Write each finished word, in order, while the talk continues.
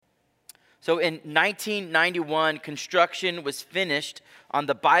So in 1991, construction was finished on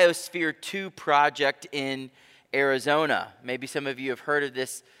the Biosphere 2 project in Arizona. Maybe some of you have heard of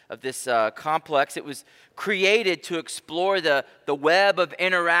this complex. It was created to explore the web of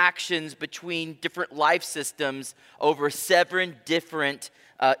interactions between different life systems over 7 different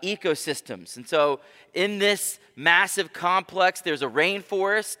ecosystems. And so in this massive complex, there's a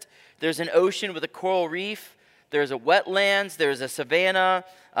rainforest, there's an ocean with a coral reef, there's a wetlands, there's a savanna,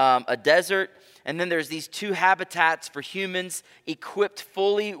 a desert, and then there's these 2 habitats for humans equipped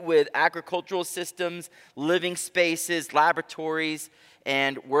fully with agricultural systems, living spaces, laboratories,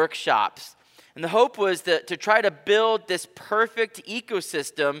 and workshops. And the hope was to try to build this perfect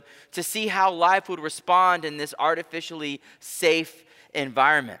ecosystem to see how life would respond in this artificially safe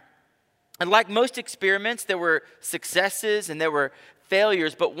environment. And like most experiments, there were successes and there were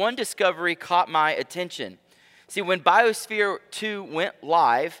failures, but one discovery caught my attention. See, when Biosphere 2 went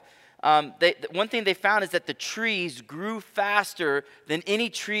live, one thing they found is that the trees grew faster than any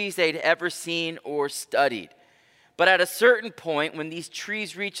trees they'd ever seen or studied. But at a certain point, when these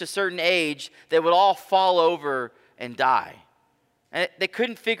trees reached a certain age, they would all fall over and die. And they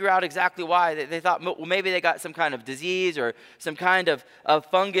couldn't figure out exactly why. They thought, well, maybe they got some kind of disease or some kind of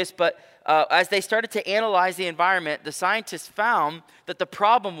fungus. But as they started to analyze the environment, the scientists found that the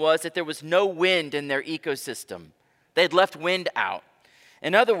problem was that there was no wind in their ecosystem. They'd left wind out.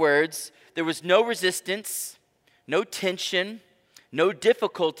 In other words, there was no resistance, no tension, no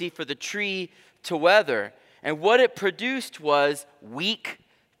difficulty for the tree to weather. And what it produced was weak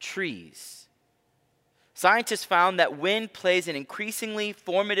trees. Scientists found that wind plays an increasingly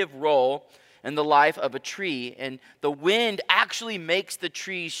formative role in the life of a tree, and the wind actually makes the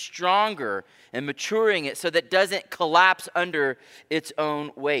tree stronger and maturing it so that it doesn't collapse under its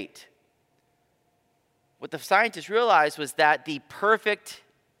own weight. What the scientists realized was that the perfect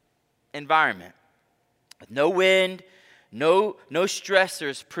environment, with no wind, no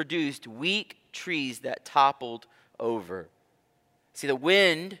stressors, produced weak trees that toppled over. See, the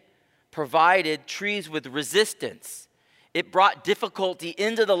wind provided trees with resistance. It brought difficulty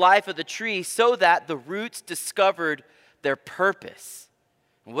into the life of the tree so that the roots discovered their purpose.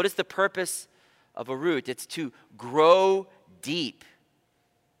 And what is the purpose of a root? It's to grow deep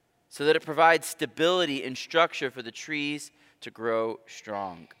so that it provides stability and structure for the trees to grow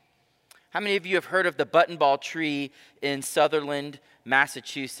strong. How many of you have heard of the buttonball tree in Sutherland,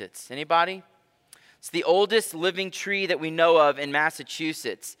 Massachusetts? Anybody? It's the oldest living tree that we know of in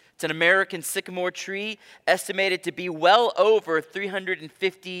Massachusetts. It's an American sycamore tree estimated to be well over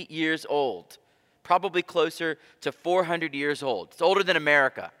 350 years old, probably closer to 400 years old. It's older than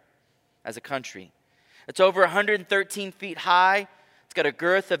America as a country. It's over 113 feet high. It's got a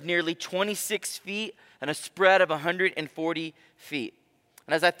girth of nearly 26 feet and a spread of 140 feet.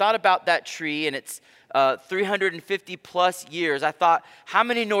 And as I thought about that tree and its 350 plus years, I thought, how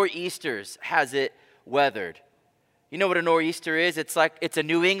many nor'easters has it weathered? You know what a nor'easter is? It's a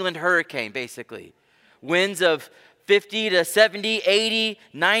New England hurricane, basically. Winds of 50 to 70, 80,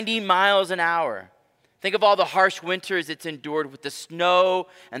 90 miles an hour. Think of all the harsh winters it's endured with the snow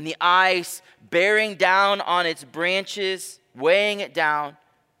and the ice bearing down on its branches, weighing it down.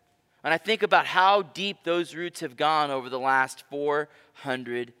 And I think about how deep those roots have gone over the last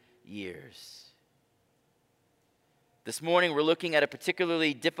 400 years. This morning we're looking at a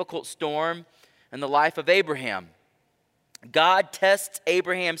particularly difficult storm in the life of Abraham. God tests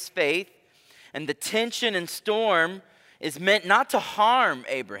Abraham's faith, and the tension and storm is meant not to harm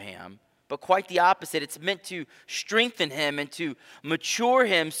Abraham, but quite the opposite. It's meant to strengthen him and to mature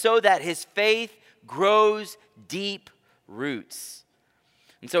him so that his faith grows deep roots.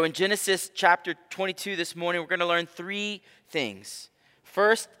 And so in Genesis chapter 22 this morning, we're going to learn 3 things.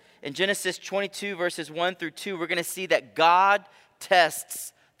 First, in Genesis 22 verses 1 through 2, we're going to see that God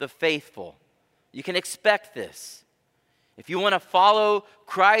tests the faithful. You can expect this. If you want to follow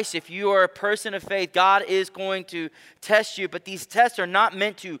Christ, if you are a person of faith, God is going to test you. But these tests are not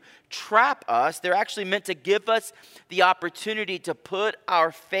meant to trap us. They're actually meant to give us the opportunity to put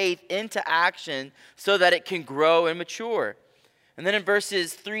our faith into action so that it can grow and mature. And then in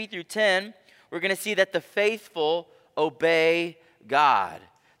verses 3 through 10, we're going to see that the faithful obey God.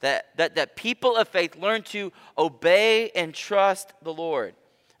 That people of faith learn to obey and trust the Lord.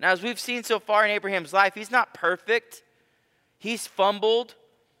 Now, as we've seen so far in Abraham's life, he's not perfect. He's fumbled,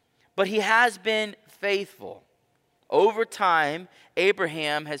 but he has been faithful. Over time,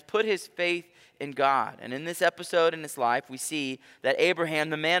 Abraham has put his faith in God. And in this episode in his life, we see that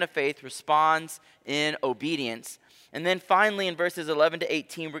Abraham, the man of faith, responds in obedience. And then finally, in verses 11 to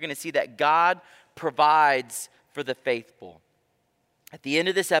 18, we're going to see that God provides for the faithful. At the end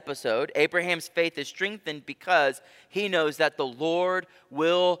of this episode, Abraham's faith is strengthened because he knows that the Lord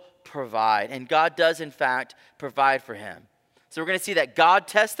will provide. And God does, in fact, provide for him. So we're going to see that God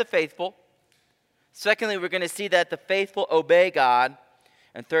tests the faithful. Secondly, we're going to see that the faithful obey God.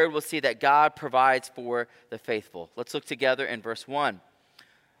 And third, we'll see that God provides for the faithful. Let's look together in verse 1.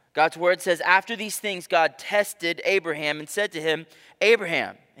 God's word says, after these things, God tested Abraham and said to him,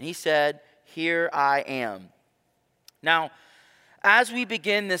 Abraham. And he said, here I am. Now, as we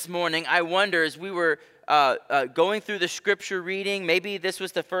begin this morning, I wonder, as we were going through the scripture reading, maybe this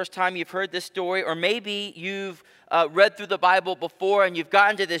was the first time you've heard this story, or maybe you've read through the Bible before and you've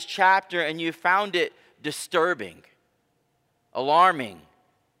gotten to this chapter and you found it disturbing, alarming.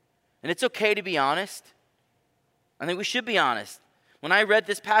 And it's okay to be honest. I think we should be honest. When I read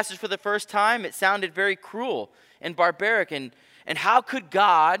this passage for the first time, it sounded very cruel and barbaric. And how could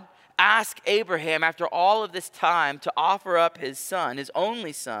God ask Abraham, after all of this time, to offer up his son, his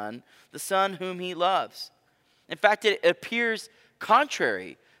only son, the son whom he loves? In fact, it appears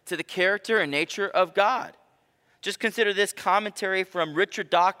contrary to the character and nature of God. Just consider this commentary from Richard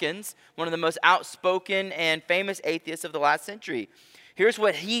Dawkins, one of the most outspoken and famous atheists of the last century. Here's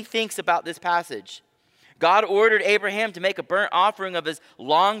what he thinks about this passage. God ordered Abraham to make a burnt offering of his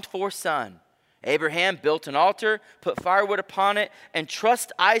longed-for son. Abraham built an altar, put firewood upon it, and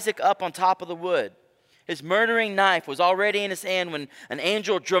trussed Isaac up on top of the wood. His murdering knife was already in his hand when an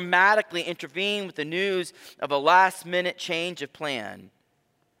angel dramatically intervened with the news of a last-minute change of plan.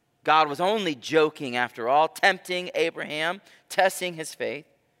 God was only joking after all, tempting Abraham, testing his faith.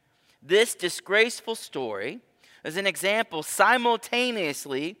 This disgraceful story is an example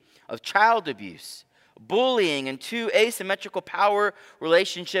simultaneously of child abuse, bullying, and two asymmetrical power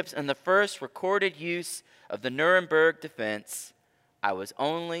relationships, and the first recorded use of the Nuremberg defense, I was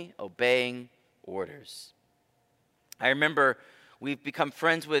only obeying orders. I remember we've become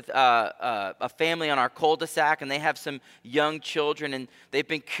friends with a family on our cul-de-sac, and they have some young children, and they've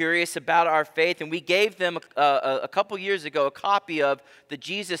been curious about our faith, and we gave them a couple years ago a copy of the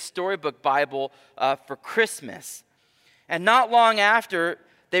Jesus Storybook Bible for Christmas. And not long after,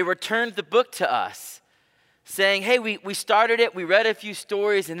 they returned the book to us, saying, hey, we started it, we read a few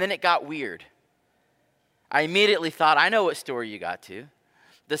stories, and then it got weird. I immediately thought, I know what story you got to.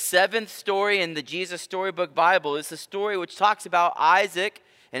 The seventh story in the Jesus Storybook Bible is the story which talks about Isaac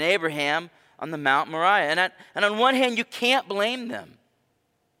and Abraham on the Mount Moriah. And on one hand, you can't blame them.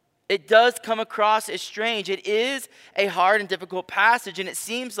 It does come across as strange. It is a hard and difficult passage, and it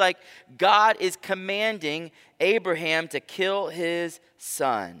seems like God is commanding Abraham to kill his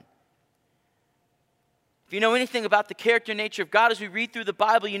son. If you know anything about the character and nature of God as we read through the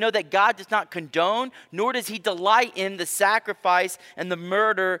Bible, you know that God does not condone, nor does he delight in the sacrifice and the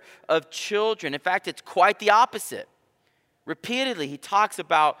murder of children. In fact, it's quite the opposite. Repeatedly, he talks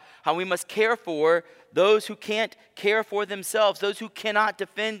about how we must care for those who can't care for themselves, those who cannot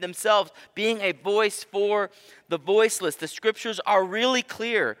defend themselves, being a voice for the voiceless. The scriptures are really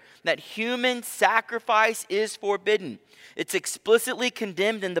clear that human sacrifice is forbidden. It's explicitly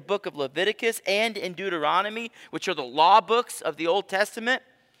condemned in the book of Leviticus and in Deuteronomy, which are the law books of the Old Testament.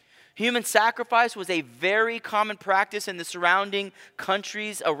 Human sacrifice was a very common practice in the surrounding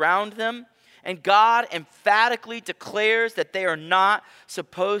countries around them. And God emphatically declares that they are not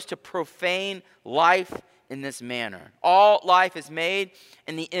supposed to profane life in this manner. All life is made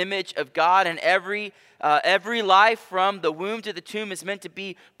in the image of God, and every life from the womb to the tomb is meant to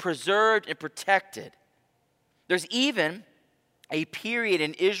be preserved and protected. There's even a period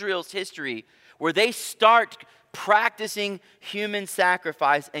in Israel's history where they start practicing human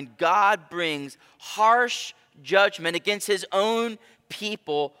sacrifice, and God brings harsh judgment against his own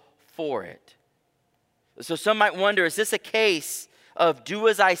people for it. So some might wonder, is this a case of do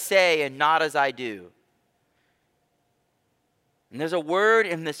as I say and not as I do? And there's a word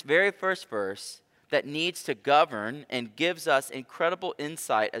in this very first verse that needs to govern and gives us incredible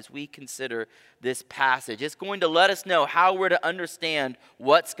insight as we consider this passage. It's going to let us know how we're to understand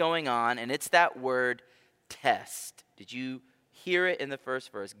what's going on, and it's that word test. Did you hear it in the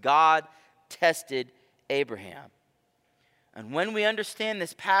first verse? God tested Abraham. And when we understand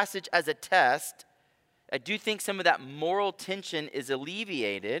this passage as a test, I do think some of that moral tension is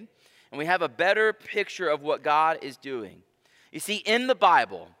alleviated, and we have a better picture of what God is doing. You see, in the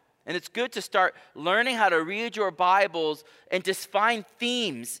Bible, And it's good to start learning how to read your Bibles and just find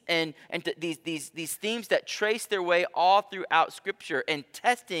themes and these themes that trace their way all throughout Scripture. And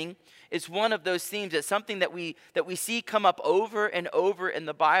testing is one of those themes. It's something that we see come up over and over in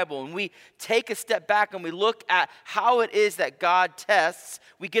the Bible. And we take a step back and we look at how it is that God tests.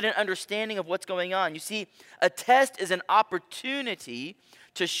 We get an understanding of what's going on. You see, a test is an opportunity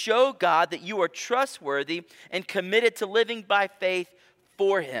to show God that you are trustworthy and committed to living by faith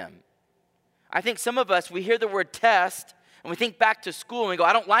for him. I think some of us, we hear the word test and we think back to school and we go,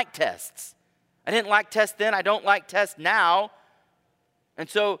 I don't like tests. I didn't like tests then, I don't like tests now. And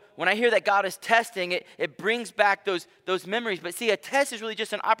so when I hear that God is testing, it brings back those memories. But see, a test is really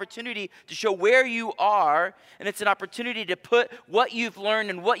just an opportunity to show where you are, and it's an opportunity to put what you've learned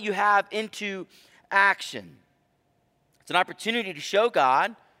and what you have into action. It's an opportunity to show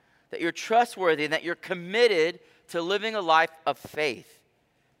God that you're trustworthy and that you're committed to living a life of faith.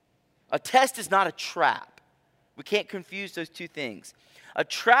 A test is not a trap. We can't confuse those two things. A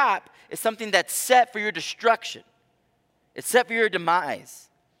trap is something that's set for your destruction. It's set for your demise.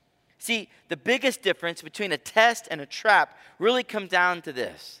 See, the biggest difference between a test and a trap really comes down to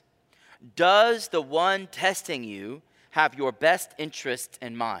this. Does the one testing you have your best interest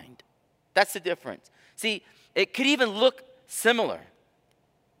in mind? That's the difference. See, it could even look similar.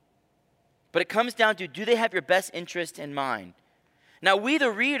 But it comes down to, do they have your best interest in mind? Now, we the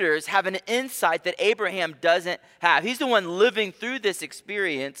readers have an insight that Abraham doesn't have. He's the one living through this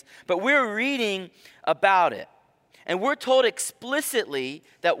experience, but we're reading about it. And we're told explicitly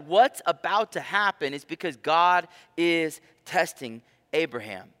that what's about to happen is because God is testing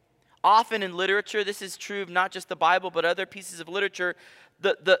Abraham. Often in literature, this is true of not just the Bible, but other pieces of literature,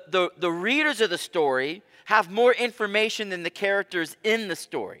 the readers of the story have more information than the characters in the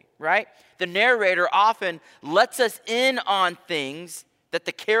story, right? The narrator often lets us in on things that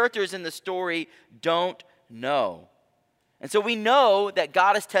the characters in the story don't know. And so we know that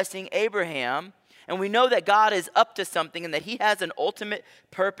God is testing Abraham, and we know that God is up to something and that he has an ultimate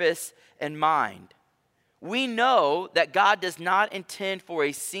purpose in mind. We know that God does not intend for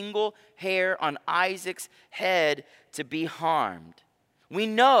a single hair on Isaac's head to be harmed. We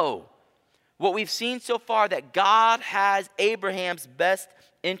know what we've seen so far, that God has Abraham's best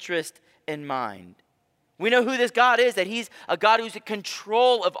interest in mind. We know who this God is, that he's a God who's in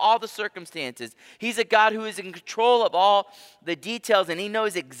control of all the circumstances. He's a God who is in control of all the details, and he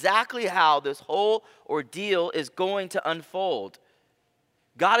knows exactly how this whole ordeal is going to unfold.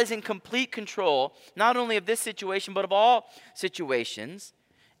 God is in complete control, not only of this situation, but of all situations.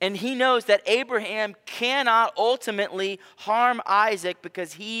 And he knows that Abraham cannot ultimately harm Isaac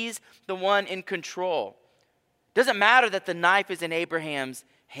because he's the one in control. Doesn't matter that the knife is in Abraham's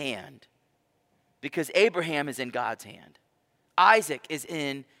hand, because Abraham is in God's hand. Isaac is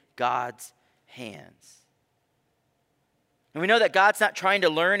in God's hands. And we know that God's not trying to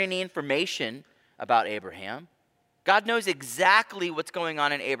learn any information about Abraham. God knows exactly what's going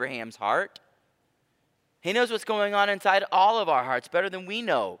on in Abraham's heart. He knows what's going on inside all of our hearts better than we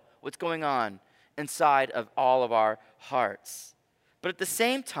know what's going on inside of all of our hearts. But at the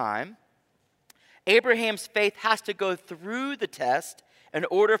same time, Abraham's faith has to go through the test in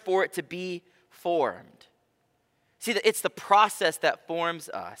order for it to be formed. See, it's the process that forms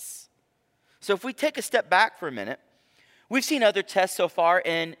us. So if we take a step back for a minute, we've seen other tests so far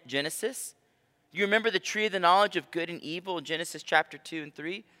in Genesis. You remember the tree of the knowledge of good and evil in Genesis chapter 2 and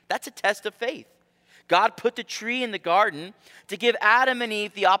 3? That's a test of faith. God put the tree in the garden to give Adam and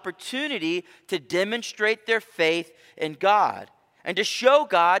Eve the opportunity to demonstrate their faith in God and to show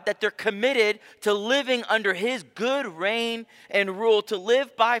God that they're committed to living under his good reign and rule, to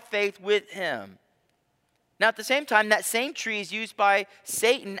live by faith with him. Now, at the same time, that same tree is used by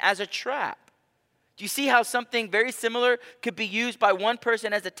Satan as a trap. Do you see how something very similar could be used by one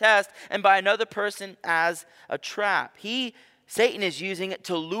person as a test and by another person as a trap? Satan is using it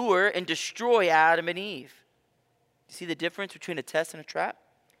to lure and destroy Adam and Eve. You see the difference between a test and a trap?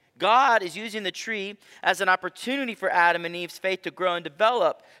 God is using the tree as an opportunity for Adam and Eve's faith to grow and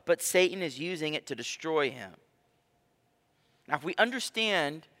develop, but Satan is using it to destroy him. Now, if we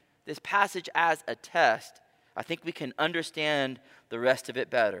understand this passage as a test, I think we can understand the rest of it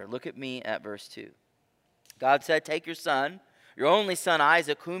better. Look at me at verse 2. God said, "Take your son, your only son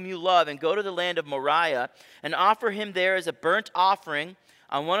Isaac, whom you love, and go to the land of Moriah and offer him there as a burnt offering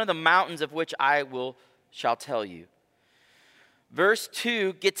on one of the mountains of which shall tell you." Verse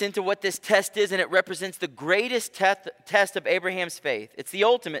 2 gets into what this test is, and it represents the greatest test of Abraham's faith. It's the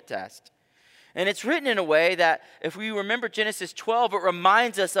ultimate test. And it's written in a way that, if we remember Genesis 12, it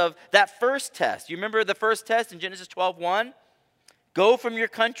reminds us of that first test. You remember the first test in Genesis 12:1? Go from your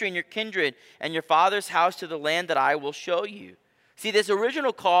country and your kindred and your father's house to the land that I will show you. See, this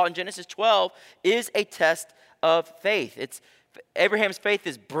original call in Genesis 12 is a test of faith. Abraham's faith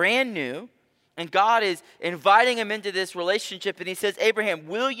is brand new, and God is inviting him into this relationship, and he says, Abraham,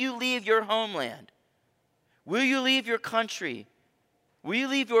 will you leave your homeland? Will you leave your country? Will you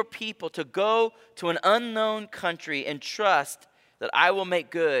leave your people to go to an unknown country and trust that I will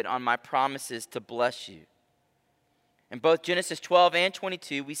make good on my promises to bless you? In both Genesis 12 and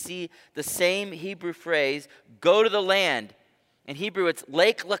 22, we see the same Hebrew phrase, go to the land. In Hebrew, it's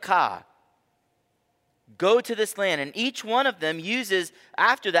Lake Lakah. Go to this land. And each one of them uses,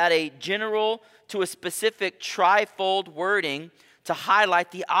 after that, a general to a specific trifold wording to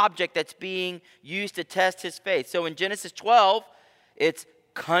highlight the object that's being used to test his faith. So in Genesis 12, it's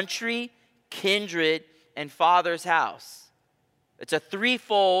country, kindred, and father's house. It's a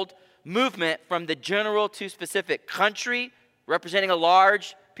threefold movement from the general to specific. Country, representing a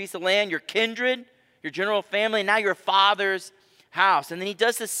large piece of land, your kindred, your general family, and now your father's house. And then he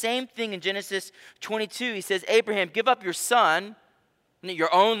does the same thing in Genesis 22. He says, Abraham, give up your son,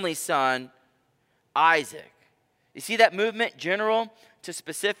 your only son, Isaac. You see that movement, general to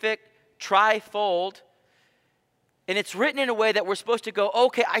specific, trifold. And it's written in a way that we're supposed to go,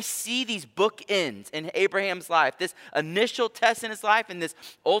 okay, I see these bookends in Abraham's life. This initial test in his life and this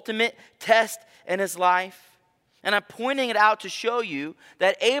ultimate test in his life. And I'm pointing it out to show you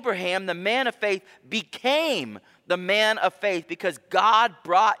that Abraham, the man of faith, became the man of faith because God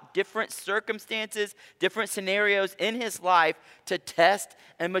brought different circumstances, different scenarios in his life to test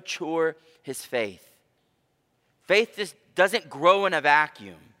and mature his faith. Faith just doesn't grow in a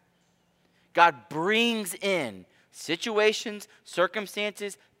vacuum. God brings in situations,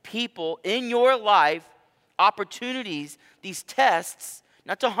 circumstances, people in your life, opportunities, these tests,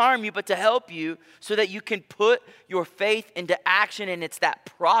 not to harm you, but to help you so that you can put your faith into action, and it's that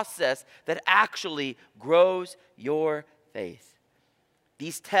process that actually grows your faith.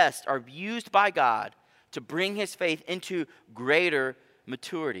 These tests are used by God to bring his faith into greater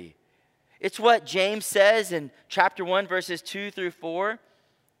maturity. It's what James says in chapter 1, verses 2 through 4.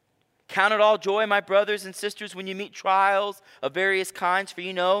 Count it all joy, my brothers and sisters, when you meet trials of various kinds, for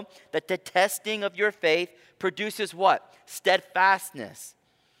you know that the testing of your faith produces what? Steadfastness.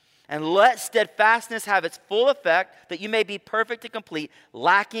 And let steadfastness have its full effect, that you may be perfect and complete,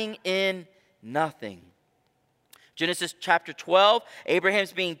 lacking in nothing. Genesis chapter 12,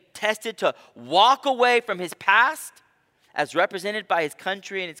 Abraham's being tested to walk away from his past, as represented by his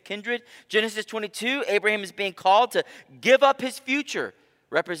country and his kindred. Genesis 22, Abraham is being called to give up his future,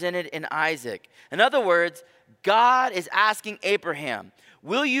 represented in Isaac. In other words, God is asking Abraham,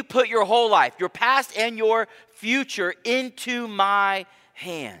 will you put your whole life, your past and your future, into my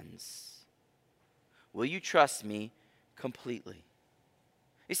hands? Will you trust me completely?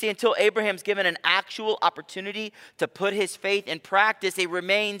 You see, until Abraham's given an actual opportunity to put his faith in practice, it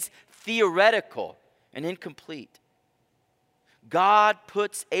remains theoretical and incomplete. God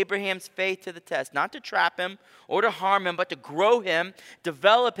puts Abraham's faith to the test, not to trap him or to harm him, but to grow him,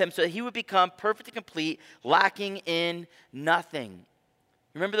 develop him so that he would become perfect and complete, lacking in nothing.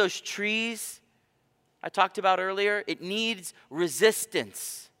 Remember those trees I talked about earlier? It needs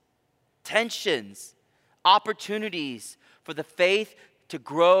resistance, tensions, opportunities for the faith to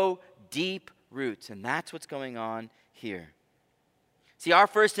grow deep roots. And that's what's going on here. See, our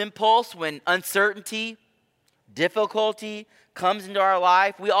first impulse when uncertainty, difficulty comes into our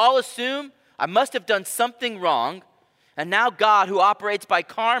life, we all assume I must have done something wrong, and now God, who operates by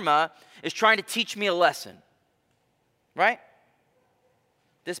karma, is trying to teach me a lesson. Right?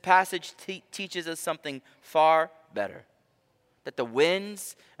 This passage teaches us something far better. That the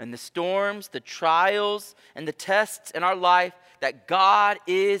winds and the storms, the trials and the tests in our life, that God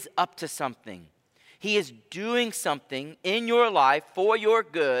is up to something. He is doing something in your life for your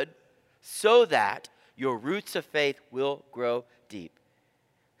good so that your roots of faith will grow deep.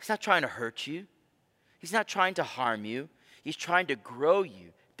 He's not trying to hurt you. He's not trying to harm you. He's trying to grow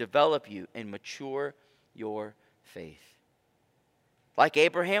you, develop you, and mature your faith. Like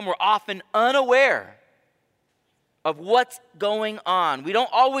Abraham, we're often unaware of what's going on. We don't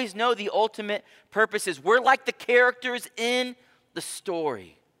always know the ultimate purposes. We're like the characters in the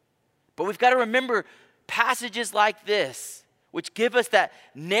story. But we've got to remember passages like this, which give us that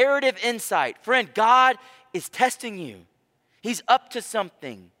narrative insight. Friend, God is testing you. He's up to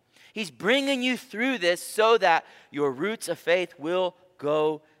something. He's bringing you through this so that your roots of faith will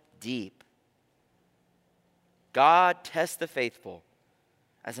go deep. God tests the faithful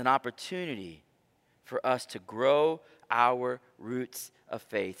as an opportunity for us to grow our roots of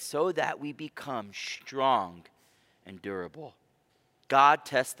faith so that we become strong and durable. God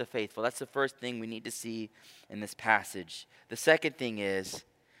tests the faithful. That's the first thing we need to see in this passage. The second thing is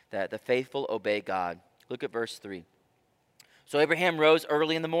that the faithful obey God. Look at verse 3. So Abraham rose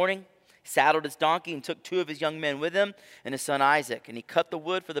early in the morning, saddled his donkey, and took 2 of his young men with him and his son Isaac. And he cut the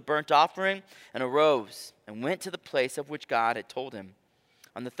wood for the burnt offering and arose and went to the place of which God had told him.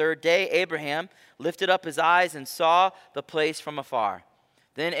 On the 3rd day, Abraham lifted up his eyes and saw the place from afar.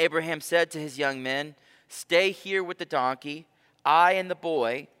 Then Abraham said to his young men, "Stay here with the donkey. I and the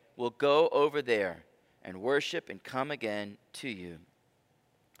boy will go over there and worship and come again to you."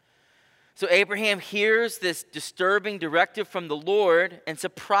 So Abraham hears this disturbing directive from the Lord, and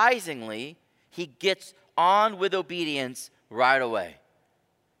surprisingly, he gets on with obedience right away.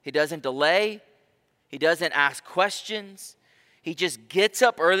 He doesn't delay. He doesn't ask questions. He just gets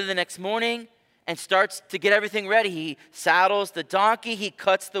up early the next morning and starts to get everything ready. He saddles the donkey. He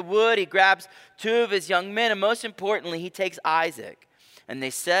cuts the wood. He grabs 2 of his young men. And most importantly, he takes Isaac. And they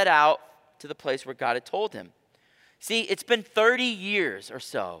set out to the place where God had told him. See, it's been 30 years or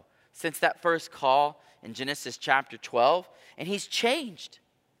so since that first call in Genesis chapter 12, and he's changed.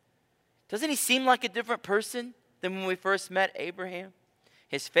 Doesn't he seem like a different person than when we first met Abraham?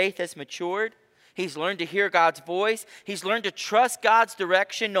 His faith has matured. He's learned to hear God's voice. He's learned to trust God's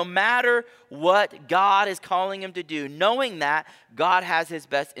direction no matter what God is calling him to do, knowing that God has his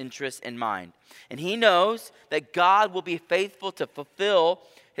best interests in mind. And he knows that God will be faithful to fulfill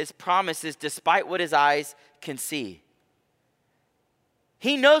his promises despite what his eyes can see.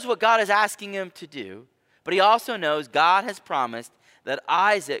 He knows what God is asking him to do, but he also knows God has promised that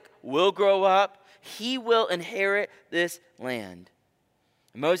Isaac will grow up. He will inherit this land.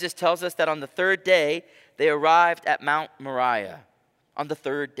 Moses tells us that on the 3rd day, they arrived at Mount Moriah. On the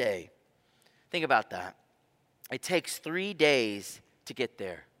 3rd day. Think about that. It takes 3 days to get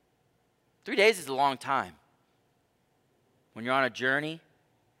there. 3 days is a long time. When you're on a journey,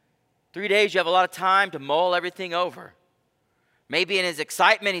 3 days, you have a lot of time to mull everything over. Maybe in his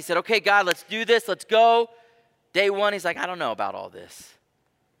excitement, he said, "Okay, God, let's do this. Let's go." Day 1, he's like, "I don't know about all this."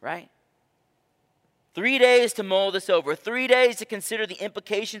 Right? 3 days to mull this over. 3 days to consider the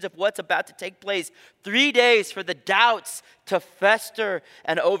implications of what's about to take place. 3 days for the doubts to fester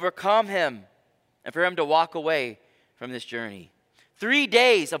and overcome him, and for him to walk away from this journey. 3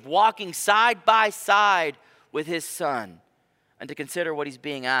 days of walking side by side with his son, and to consider what he's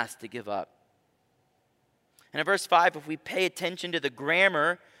being asked to give up. And in verse 5, if we pay attention to the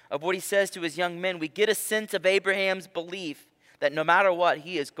grammar of what he says to his young men, we get a sense of Abraham's belief that no matter what,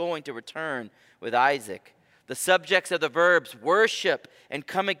 he is going to return with Isaac. The subjects of the verbs worship and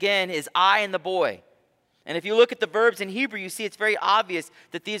come again is I and the boy. And if you look at the verbs in Hebrew, you see it's very obvious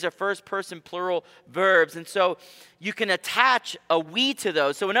that these are first-person plural verbs. And so you can attach a we to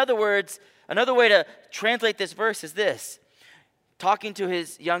those. So in other words, another way to translate this verse is this. Talking to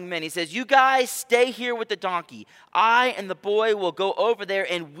his young men, he says, "You guys stay here with the donkey. I and the boy will go over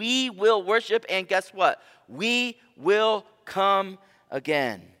there and we will worship. And guess what? We will come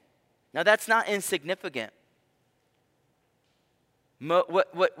again." Now that's not insignificant.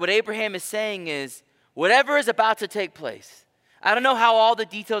 What Abraham is saying is, whatever is about to take place, I don't know how all the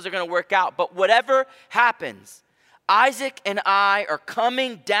details are going to work out, but whatever happens, Isaac and I are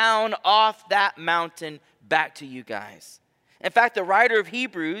coming down off that mountain back to you guys. In fact, the writer of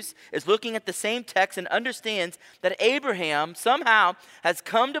Hebrews is looking at the same text and understands that Abraham somehow has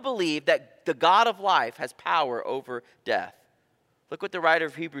come to believe that the God of life has power over death. Look what the writer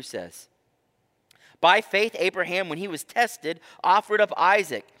of Hebrews says. By faith, Abraham, when he was tested, offered up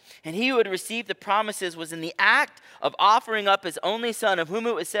Isaac. And he who had received the promises was in the act of offering up his only son, of whom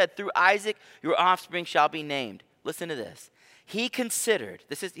it was said, "Through Isaac your offspring shall be named." Listen to this. He considered,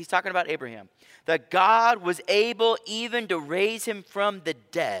 he's talking about Abraham, that God was able even to raise him from the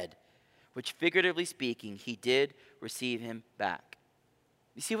dead, which figuratively speaking, he did receive him back.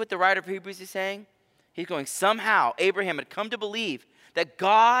 You see what the writer of Hebrews is saying? He's going, somehow Abraham had come to believe that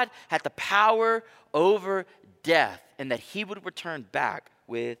God had the power over death and that he would return back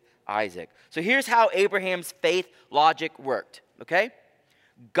with Isaac. So here's how Abraham's faith logic worked, okay?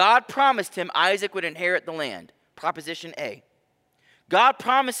 God promised him Isaac would inherit the land, proposition A. God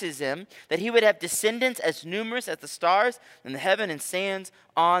promises him that he would have descendants as numerous as the stars in the heaven and sands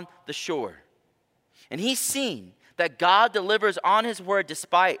on the shore. And he's seen that God delivers on his word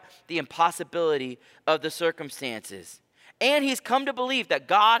despite the impossibility of the circumstances. And he's come to believe that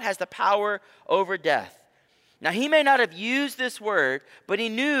God has the power over death. Now, he may not have used this word, but he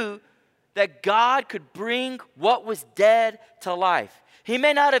knew that God could bring what was dead to life. He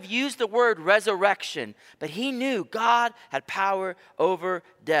may not have used the word resurrection, but he knew God had power over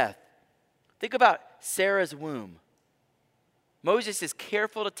death. Think about Sarah's womb. Moses is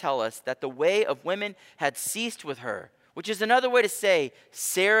careful to tell us that the way of women had ceased with her, which is another way to say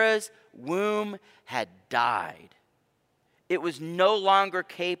Sarah's womb had died. It was no longer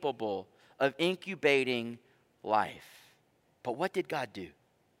capable of incubating life. But what did God do?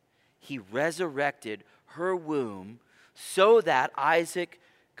 He resurrected her womb so that Isaac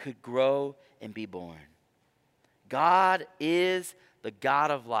could grow and be born. God is the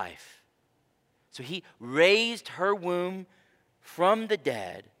God of life. So he raised her womb from the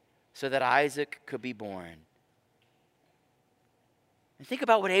dead so that Isaac could be born. And think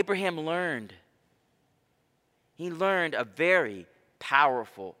about what Abraham learned. He learned a very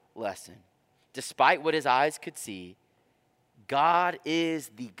powerful lesson. Despite what his eyes could see, God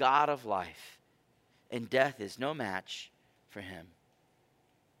is the God of life, and death is no match for him.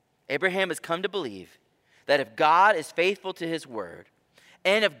 Abraham has come to believe that if God is faithful to his word,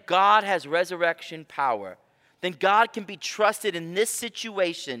 and if God has resurrection power, then God can be trusted in this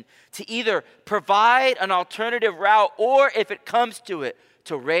situation to either provide an alternative route or, if it comes to it,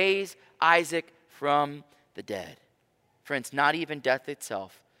 to raise Isaac from the dead. Friends, not even death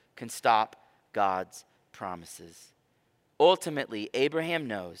itself can stop God's promises. Ultimately, Abraham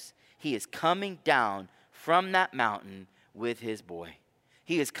knows he is coming down from that mountain with his boy.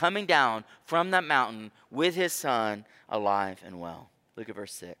 He is coming down from that mountain with his son alive and well. Look at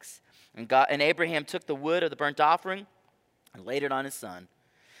verse 6. And Abraham took the wood of the burnt offering and laid it on his son.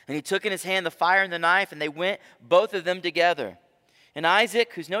 And he took in his hand the fire and the knife, and they went, both of them together. And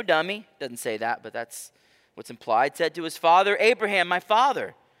Isaac, who's no dummy, doesn't say that, but that's what's implied, said to his father, Abraham, my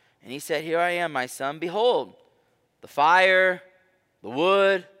father. And he said, here I am, my son. Behold, the fire, the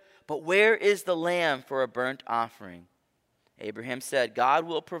wood, but where is the lamb for a burnt offering? Abraham said, God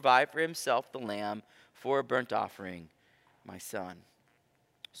will provide for himself the lamb for a burnt offering, my son.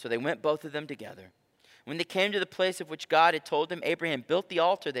 So they went, both of them together. When they came to the place of which God had told them, Abraham built the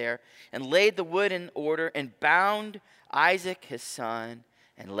altar there and laid the wood in order and bound Isaac his son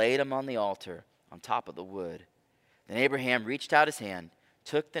and laid him on the altar on top of the wood. Then Abraham reached out his hand,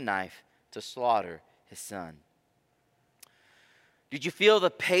 took the knife to slaughter his son. Did you feel the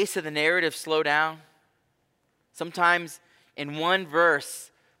pace of the narrative slow down? Sometimes in one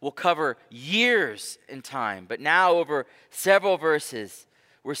verse we'll cover years in time, but now over several verses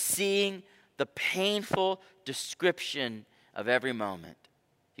we're seeing the painful description of every moment.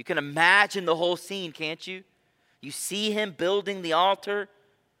 You can imagine the whole scene, can't you? You see him building the altar.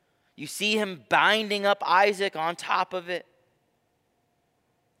 You see him binding up Isaac on top of it.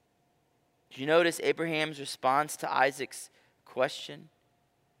 Did you notice Abraham's response to Isaac's question?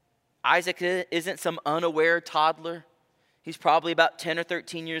 Isaac isn't some unaware toddler. He's probably about 10 or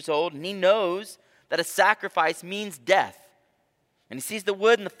 13 years old, and he knows that a sacrifice means death. And he sees the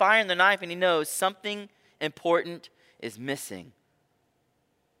wood and the fire and the knife, and he knows something important is missing.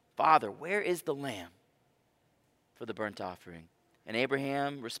 Father, where is the lamb for the burnt offering? And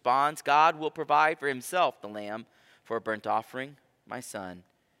Abraham responds, God will provide for himself the lamb for a burnt offering, my son.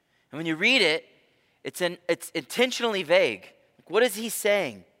 And when you read it, it's intentionally vague. What is he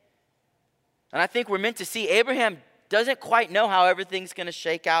saying? And I think we're meant to see Abraham doesn't quite know how everything's going to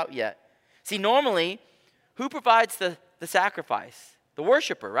shake out yet. See, normally, who provides the sacrifice? The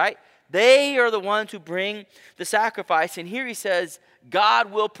worshiper, right? They are the ones who bring the sacrifice. And here he says,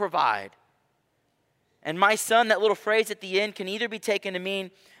 God will provide. And my son, that little phrase at the end, can either be taken to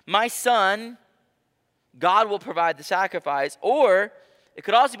mean, my son, God will provide the sacrifice, or it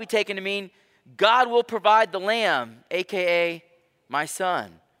could also be taken to mean, God will provide the lamb, a.k.a. my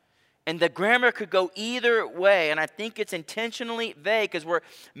son. And the grammar could go either way, and I think it's intentionally vague because we're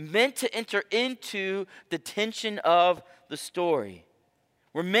meant to enter into the tension of the story.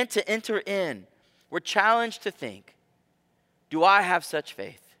 We're meant to enter in. We're challenged to think, do I have such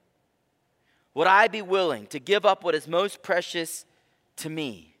faith? Would I be willing to give up what is most precious to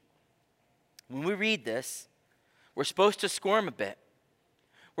me? When we read this, we're supposed to squirm a bit.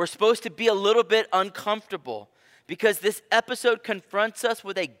 We're supposed to be a little bit uncomfortable because this episode confronts us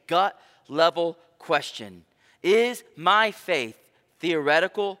with a gut-level question. Is my faith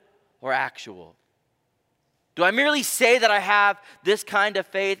theoretical or actual? Do I merely say that I have this kind of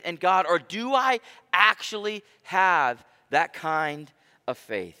faith in God, or do I actually have that kind of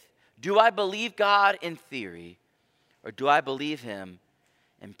faith? Do I believe God in theory, or do I believe him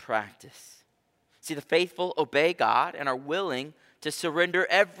in practice? See, the faithful obey God and are willing to surrender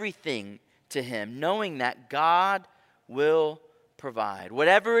everything to him, knowing that God will provide.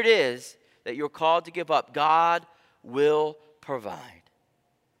 Whatever it is that you're called to give up, God will provide.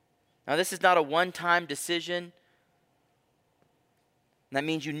 Now, this is not a one-time decision. That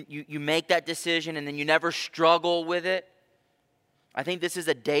means you make that decision and then you never struggle with it. I think this is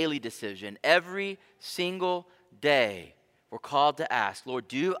a daily decision. Every single day, we're called to ask, Lord,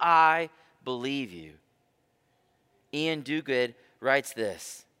 do I believe you? Ian Duguid writes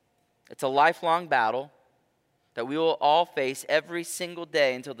this: it's a lifelong battle that we will all face every single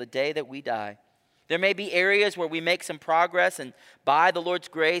day until the day that we die. There may be areas where we make some progress and by the Lord's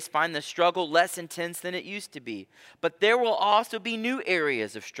grace find the struggle less intense than it used to be. But there will also be new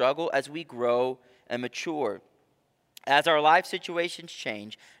areas of struggle as we grow and mature. As our life situations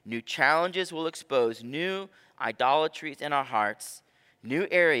change, new challenges will expose new idolatries in our hearts, new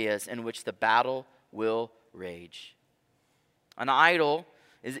areas in which the battle will rage. An idol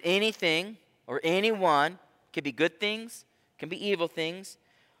is anything or anyone, can be good things, can be evil things.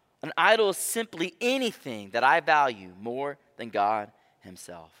 An idol is simply anything that I value more than God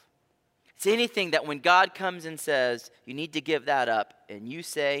himself. It's anything that when God comes and says, you need to give that up, and you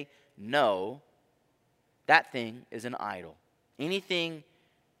say no, that thing is an idol. Anything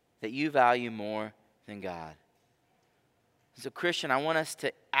that you value more than God. So Christian, I want us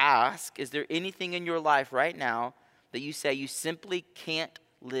to ask, is there anything in your life right now that you say you simply can't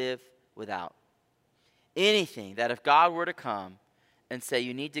live without? Anything that if God were to come and say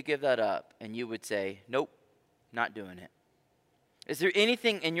you need to give that up, and you would say, nope, not doing it. Is there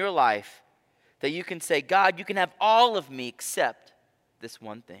anything in your life that you can say, God, you can have all of me except this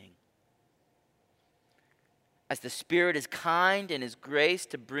one thing? As the Spirit is kind and His grace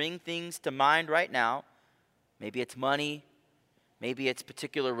to bring things to mind right now, maybe it's money, maybe it's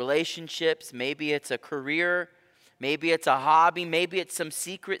particular relationships, maybe it's a career, maybe it's a hobby, maybe it's some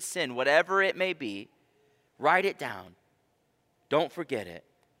secret sin, whatever it may be, write it down. Don't forget it.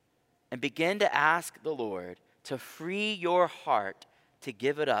 And begin to ask the Lord to free your heart to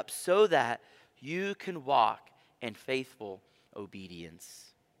give it up so that you can walk in faithful obedience.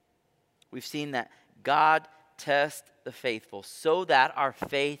 We've seen that God tests the faithful so that our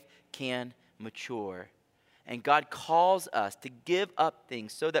faith can mature. And God calls us to give up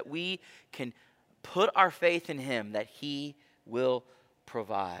things so that we can put our faith in Him, that He will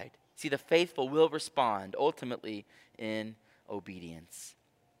provide. See, the faithful will respond ultimately in obedience.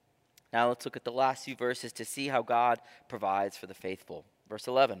 Now let's look at the last few verses to see how God provides for the faithful. Verse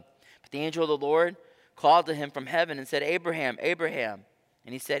 11, but the angel of the Lord called to him from heaven and said, Abraham, Abraham.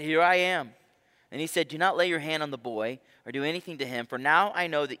 And he said, here I am. And he said, do not lay your hand on the boy or do anything to him, for now I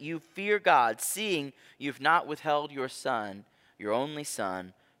know that you fear God, seeing you've not withheld your son, your only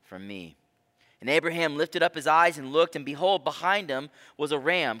son, from me. And Abraham lifted up his eyes and looked, and behold, behind him was a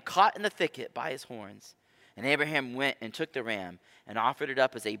ram caught in the thicket by his horns. And Abraham went and took the ram and offered it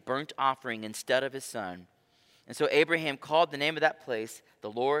up as a burnt offering instead of his son. And so Abraham called the name of that place,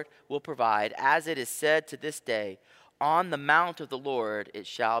 the Lord will provide, as it is said to this day, on the mount of the Lord it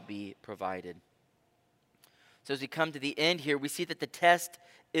shall be provided. So as we come to the end here, we see that the test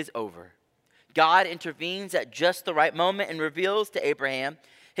is over. God intervenes at just the right moment and reveals to Abraham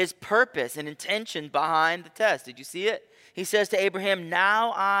His purpose and intention behind the test. Did you see it? He says to Abraham,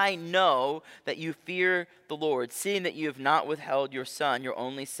 now I know that you fear the Lord, seeing that you have not withheld your son, your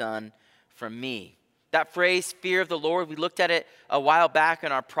only son, from me. That phrase, fear of the Lord, we looked at it a while back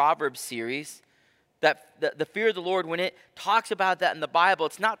in our Proverbs series. That the fear of the Lord, when it talks about that in the Bible,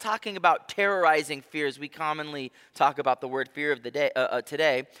 it's not talking about terrorizing fear as we commonly talk about the word fear of the day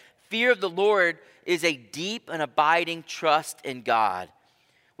today. Fear of the Lord is a deep and abiding trust in God.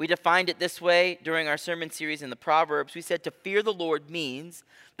 We defined it this way during our sermon series in the Proverbs. We said to fear the Lord means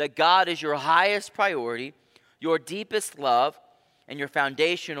that God is your highest priority, your deepest love, and your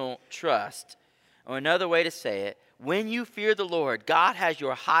foundational trust. Or another way to say it, when you fear the Lord, God has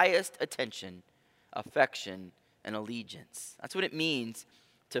your highest attention, affection, and allegiance. That's what it means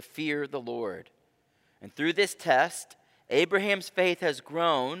to fear the Lord. And through this test, Abraham's faith has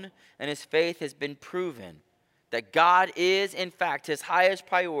grown and his faith has been proven. That God is, in fact, his highest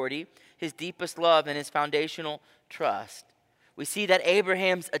priority, his deepest love, and his foundational trust. We see that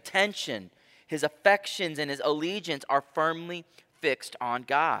Abraham's attention, his affections, and his allegiance are firmly fixed on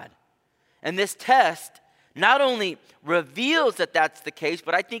God. And this test not only reveals that that's the case,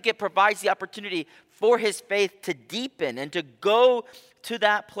 but I think it provides the opportunity for his faith to deepen and to go to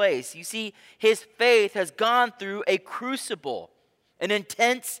that place. You see, his faith has gone through a crucible, an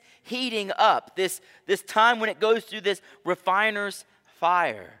intense heating up, this time when it goes through this refiner's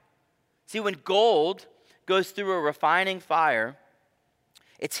fire. See, when gold goes through a refining fire,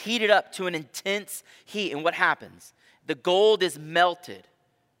 it's heated up to an intense heat. And what happens? The gold is melted.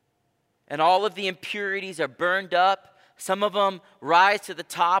 And all of the impurities are burned up. Some of them rise to the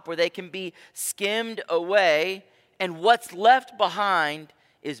top where they can be skimmed away. And what's left behind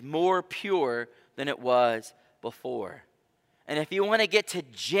is more pure than it was before. And if you want to get to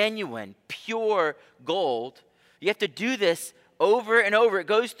genuine, pure gold, you have to do this over and over. It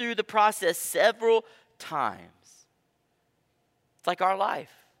goes through the process several times. It's like our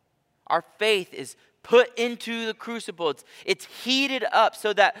life. Our faith is put into the crucible. It's heated up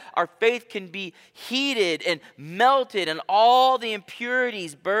so that our faith can be heated and melted and all the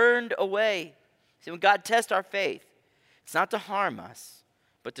impurities burned away. See, when God tests our faith, it's not to harm us,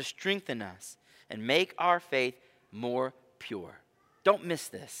 but to strengthen us and make our faith more pure. Don't miss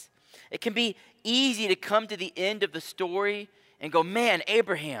this. It can be easy to come to the end of the story and go, man,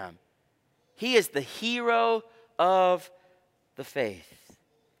 Abraham, he is the hero of the faith.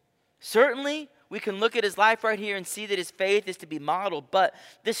 Certainly, we can look at his life right here and see that his faith is to be modeled, but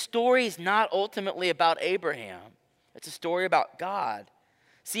this story is not ultimately about Abraham. It's a story about God.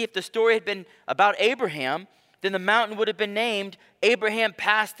 See, if the story had been about Abraham, then the mountain would have been named Abraham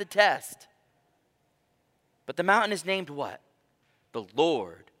Passed the Test. But the mountain is named what? The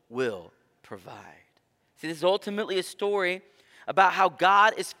Lord will provide. See, this is ultimately a story about how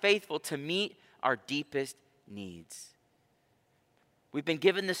God is faithful to meet our deepest needs. We've been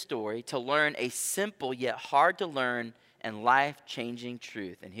given this story to learn a simple yet hard to learn and life-changing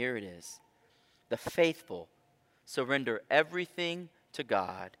truth. And here it is. The faithful surrender everything to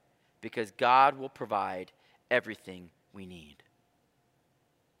God because God will provide everything we need.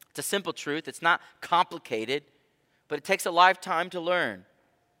 It's a simple truth. It's not complicated, but it takes a lifetime to learn.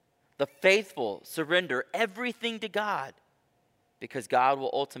 The faithful surrender everything to God because God will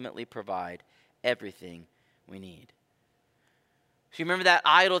ultimately provide everything we need. So you remember that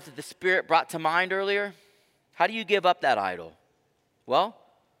idol that the Spirit brought to mind earlier? How do you give up that idol? Well,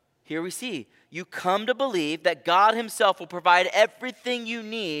 here we see. You come to believe that God himself will provide everything you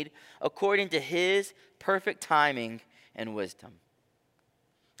need according to his perfect timing and wisdom.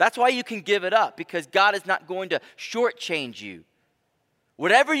 That's why you can give it up, because God is not going to shortchange you.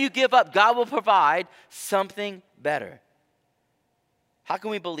 Whatever you give up, God will provide something better. How can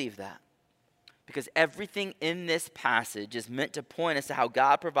we believe that? Because everything in this passage is meant to point us to how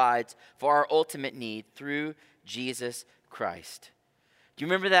God provides for our ultimate need through Jesus Christ. Do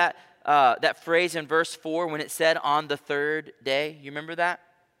you remember that phrase in verse 4 when it said on the third day? You remember that?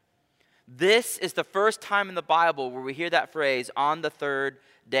 This is the first time in the Bible where we hear that phrase, on the third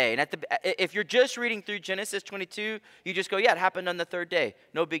day. And if you're just reading through Genesis 22, you just go, yeah, it happened on the third day.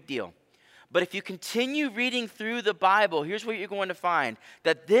 No big deal. But if you continue reading through the Bible, here's what you're going to find.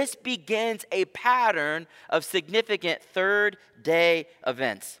 That this begins a pattern of significant third day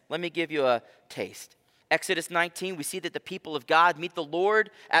events. Let me give you a taste. Exodus 19, we see that the people of God meet the Lord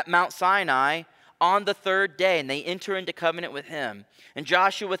at Mount Sinai on the third day, and they enter into covenant with him. In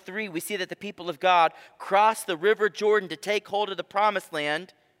Joshua 3, we see that the people of God cross the river Jordan to take hold of the promised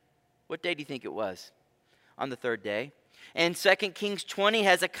land. What day do you think it was? On the third day. In 2 Kings 20,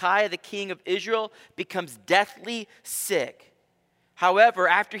 Hezekiah, the king of Israel, becomes deathly sick. However,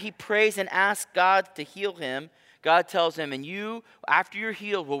 after he prays and asks God to heal him, God tells him, and you, after you're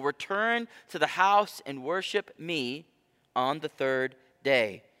healed, will return to the house and worship me on the third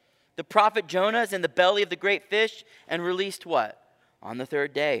day. The prophet Jonah is in the belly of the great fish and released what? On the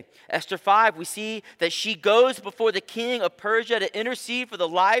third day. Esther 5, we see that she goes before the king of Persia to intercede for the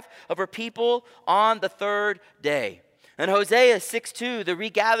life of her people on the third day. In Hosea 6:2, the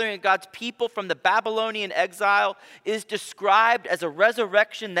regathering of God's people from the Babylonian exile is described as a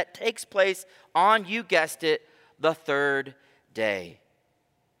resurrection that takes place on, you guessed it, the third day.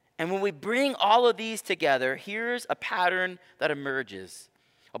 And when we bring all of these together, here's a pattern that emerges.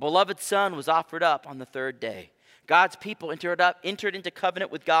 A beloved son was offered up on the third day. God's people entered into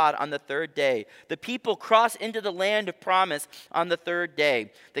covenant with God on the third day. The people crossed into the land of promise on the third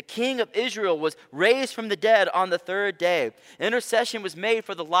day. The king of Israel was raised from the dead on the third day. Intercession was made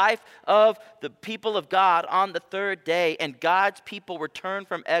for the life of the people of God on the third day, and God's people returned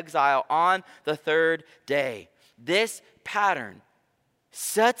from exile on the third day. This pattern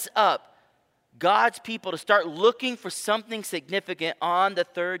sets up God's people to start looking for something significant on the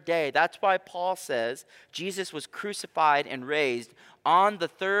third day. That's why Paul says Jesus was crucified and raised on the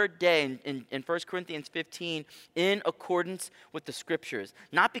third day in 1 Corinthians 15 in accordance with the scriptures.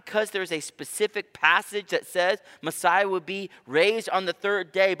 Not because there's a specific passage that says Messiah would be raised on the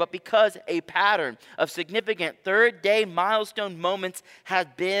third day, but because a pattern of significant third day milestone moments has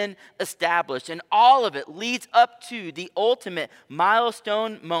been established. And all of it leads up to the ultimate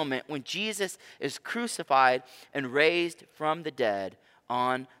milestone moment when Jesus is crucified and raised from the dead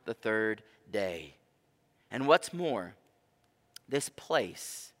on the third day. And what's more, this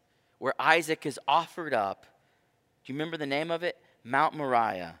place where Isaac is offered up, do you remember the name of it? Mount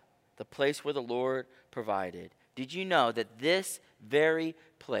Moriah, the place where the Lord provided. Did you know that this very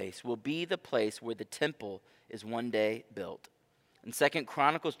place will be the place where the temple is one day built? In 2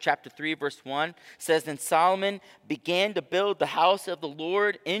 Chronicles chapter 3, verse 1 says, Then Solomon began to build the house of the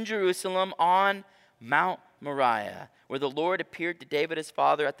Lord in Jerusalem on Mount Moriah, where the Lord appeared to David his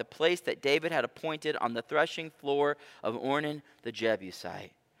father at the place that David had appointed on the threshing floor of Ornan the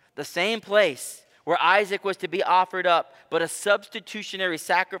Jebusite. The same place where Isaac was to be offered up, but a substitutionary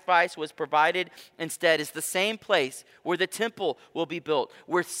sacrifice was provided instead, is the same place where the temple will be built,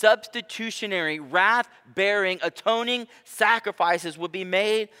 where substitutionary, wrath-bearing, atoning sacrifices will be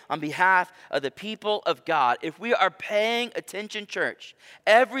made on behalf of the people of God. If we are paying attention, church,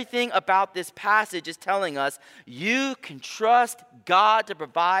 everything about this passage is telling us you can trust God to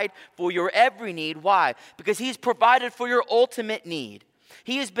provide for your every need. Why? Because He's provided for your ultimate need.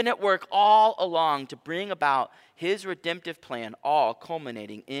 He has been at work all along to bring about His redemptive plan, all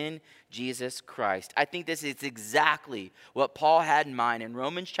culminating in Jesus Christ. I think this is exactly what Paul had in mind in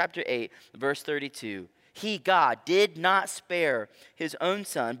Romans chapter 8, verse 32. He, God, did not spare His own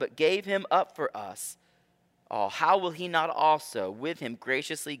Son, but gave Him up for us all. How will He not also with Him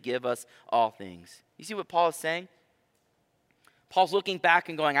graciously give us all things? You see what Paul is saying? Paul's looking back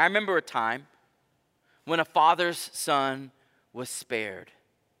and going, I remember a time when a father's son was spared.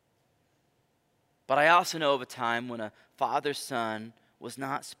 But I also know of a time when a father's son was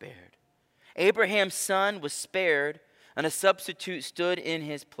not spared. Abraham's son was spared, and a substitute stood in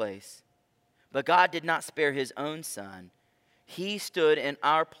his place. But God did not spare His own Son. He stood in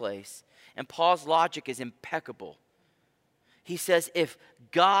our place. And Paul's logic is impeccable. He says, if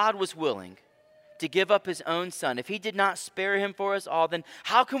God was willing to give up His own Son, if He did not spare Him for us all, then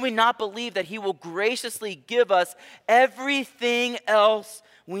how can we not believe that He will graciously give us everything else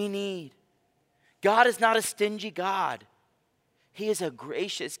we need? God is not a stingy God. He is a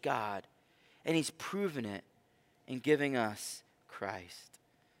gracious God, and He's proven it in giving us Christ.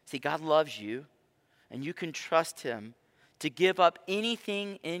 See, God loves you, and you can trust Him to give up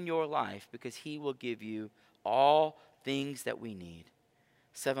anything in your life because He will give you all things that we need.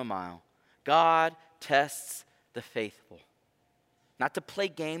 7 Mile. God tests the faithful. Not to play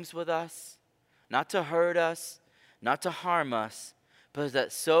games with us, not to hurt us, not to harm us, but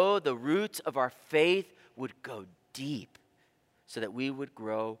that so the roots of our faith would go deep so that we would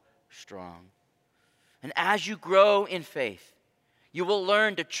grow strong. And as you grow in faith, you will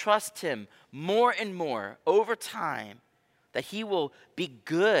learn to trust Him more and more over time, that He will be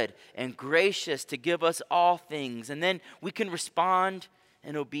good and gracious to give us all things. And then we can respond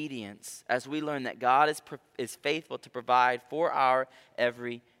in obedience as we learn that God is faithful to provide for our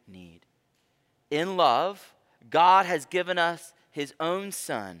every need. In love, God has given us His own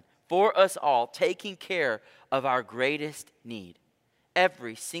Son for us all, taking care of our greatest need.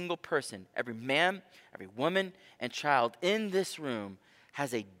 Every single person, every man, every woman, and child in this room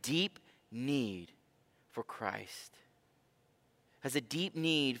has a deep need for Christ, has a deep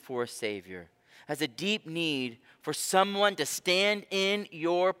need for a Savior, has a deep need for someone to stand in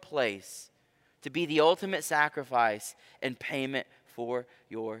your place, to be the ultimate sacrifice and payment for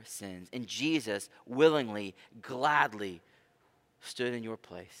your sins. And Jesus willingly, gladly stood in your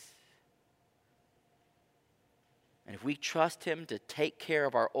place. And if we trust Him to take care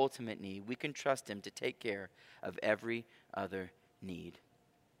of our ultimate need, we can trust Him to take care of every other need.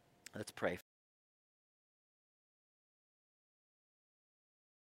 Let's pray.